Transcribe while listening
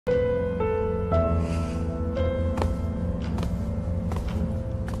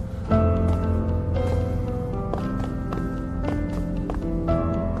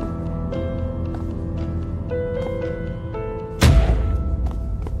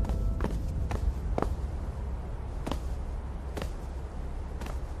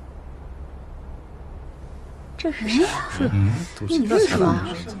这是谁啊？你认识吗？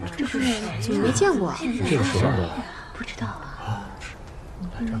这是怎么没见过啊？这个谁的？不知道啊。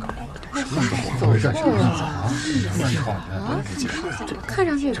看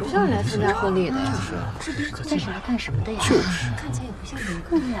上去也不像是来参加婚礼的呀。这是来干什么的呀？看起来也不像游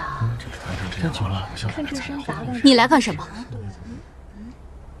客呀。真情了，看这身杂乱。你来干什么？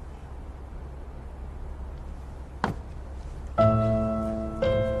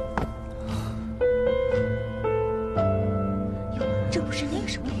这不是那个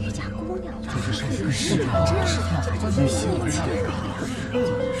什么瑜伽姑娘吗？是啊，真是的。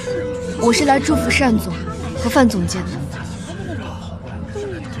我是来祝福单总和范总监的。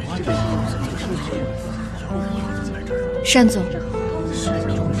单总、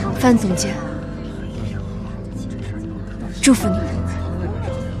范总监，祝福你们。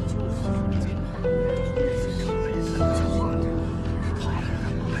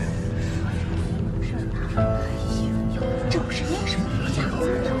这不是那个什么瑜伽姑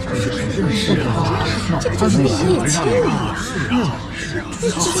娘？是啊，这个就是叶芊语啊。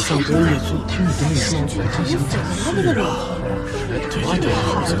好像跟叶尊听你跟你说，真想怎么了那个人？对，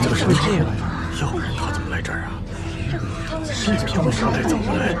好像就是他。要不然他怎么来这儿啊？偏偏我上来怎么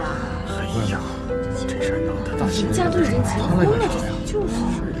来？哎呀，这事闹得大新闻，人家都已经结婚了，就是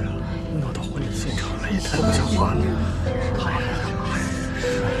闹到婚礼现场来也太不像话了。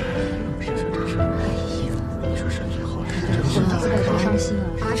你说身体好，这孩子该多伤心啊！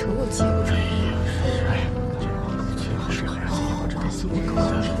阿成又结不成。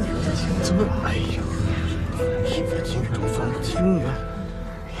怎么？哎呀，心情都分不清啊！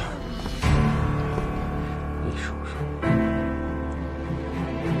你说说。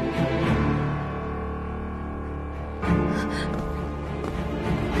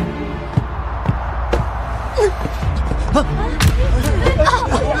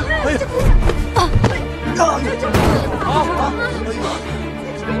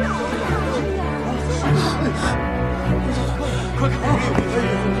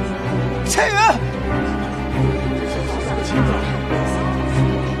千羽，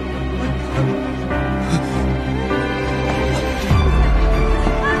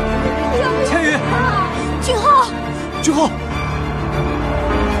千羽，俊浩，俊浩，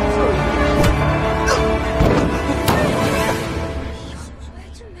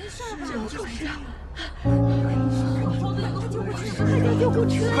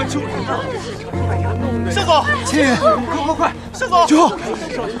快救人啊！单总，千羽，快！单总，俊浩，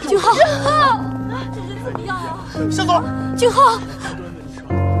俊浩，单总，俊浩，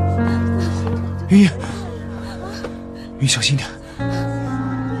云云小心点。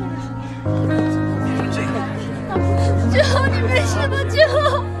俊浩，你没事吧？俊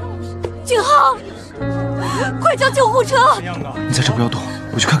浩，俊浩，快叫救护车！你在这不要动，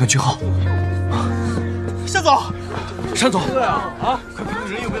我去看看俊浩。单总，单总，啊，快看看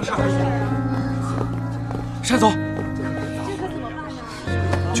人有没有事。单总，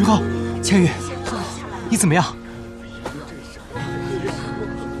俊浩，千羽，你怎么样？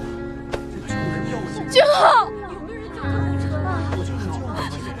俊浩，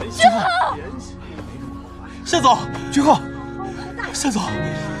俊浩，单总，俊浩，单总，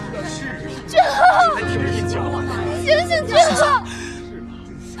俊浩，醒醒，俊浩，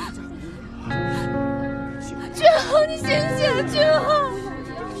俊浩，你醒醒，俊浩。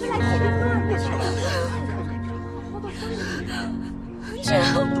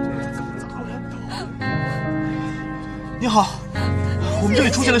你好，我们这里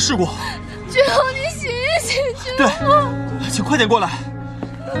出现了事故。俊浩，你醒一醒，俊浩。对，请快点过来。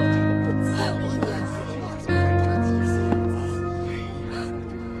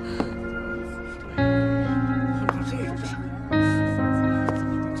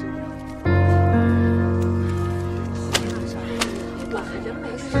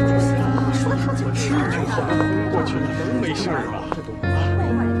过去了，能没事吧？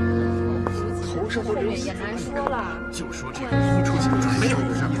头上都流血了，就说这个一出现没有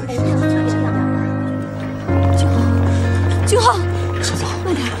事。俊浩，单总，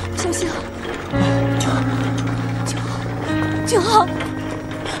慢点，小心啊！俊浩，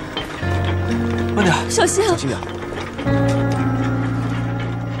慢点，小心啊！小心点。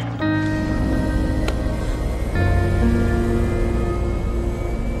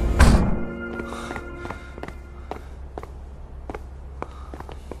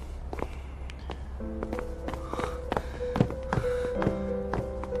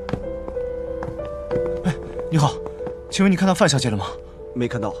你好，请问你看到范小姐了吗？没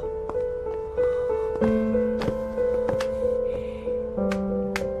看到。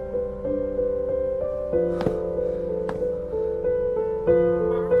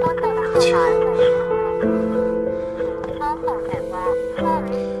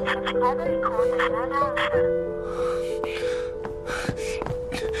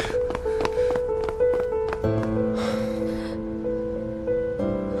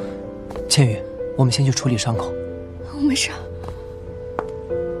我们先去处理伤口。我没事。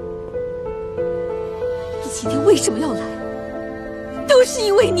你今天为什么要来？都是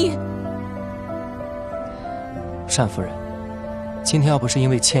因为你。单夫人，今天要不是因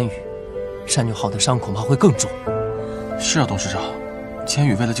为千羽，单俊浩的伤恐怕会更重。是啊，董事长，千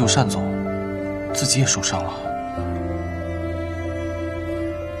羽为了救单总，自己也受伤了。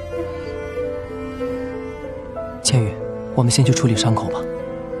千羽，我们先去处理伤口吧。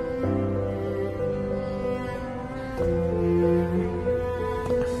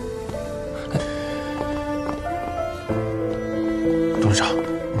董事长，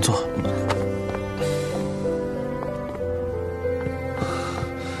你坐。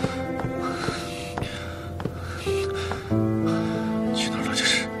去哪儿了？这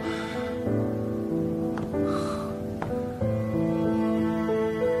是。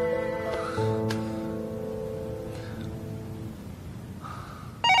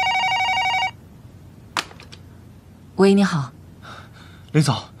喂，你好。林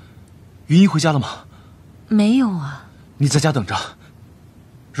总，云一回家了吗？没有啊。你在家等着。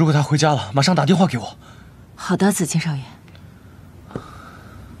如果他回家了，马上打电话给我。好的，子清少爷。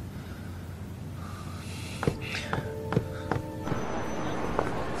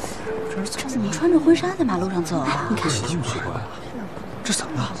这怎么穿着婚纱在马路上走啊？你看，奇怪，这怎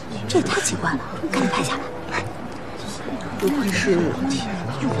么了？这也太奇怪了，赶紧拍下来。不会是有问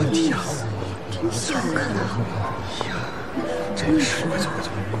题啊！真小看啊！这是快走，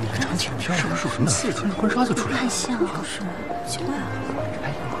长挺漂亮，是不是有什么刺激？穿着婚纱就出来了，太像了，是奇怪啊！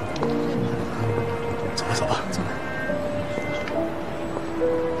走吧。走吧。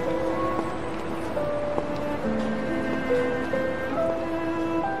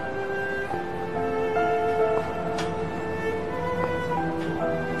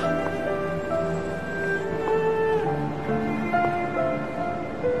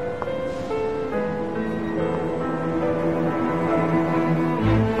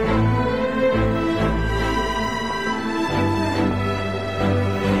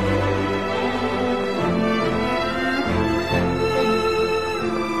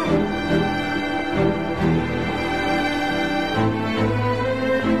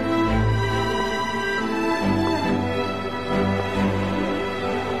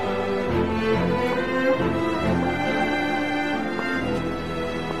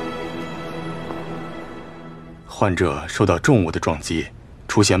患者受到重物的撞击，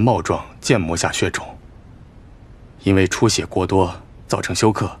出现帽状腱膜下血肿，因为出血过多造成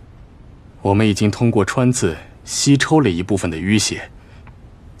休克。我们已经通过穿刺吸抽了一部分的淤血，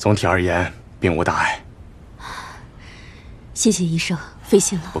总体而言并无大碍。谢谢医生，费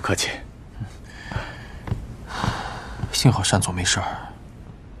心了。不客气。幸好单总没事儿。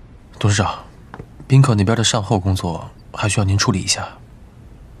董事长，宾客那边的善后工作还需要您处理一下，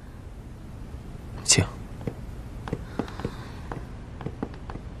请。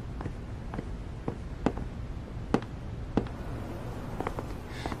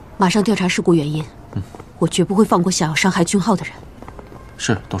马上调查事故原因。我绝不会放过想要伤害俊浩的人。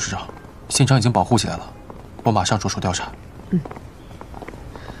是，董事长，现场已经保护起来了，我马上着手调查。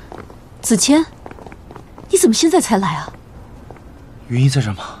子谦，你怎么现在才来啊？云一在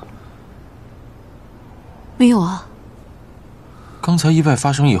这吗？没有啊。刚才意外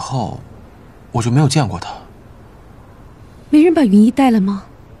发生以后，我就没有见过他。没人把云一带来吗？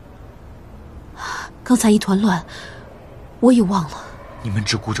刚才一团乱，我也忘了。你们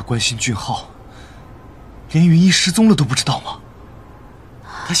只顾着关心俊浩，连云一失踪了都不知道吗？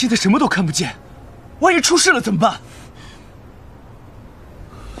他现在什么都看不见，万一出事了怎么办？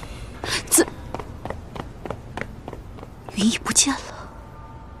云一不见了，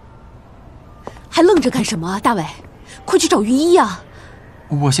还愣着干什么啊？大伟，快去找云一啊！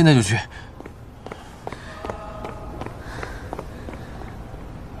我现在就去。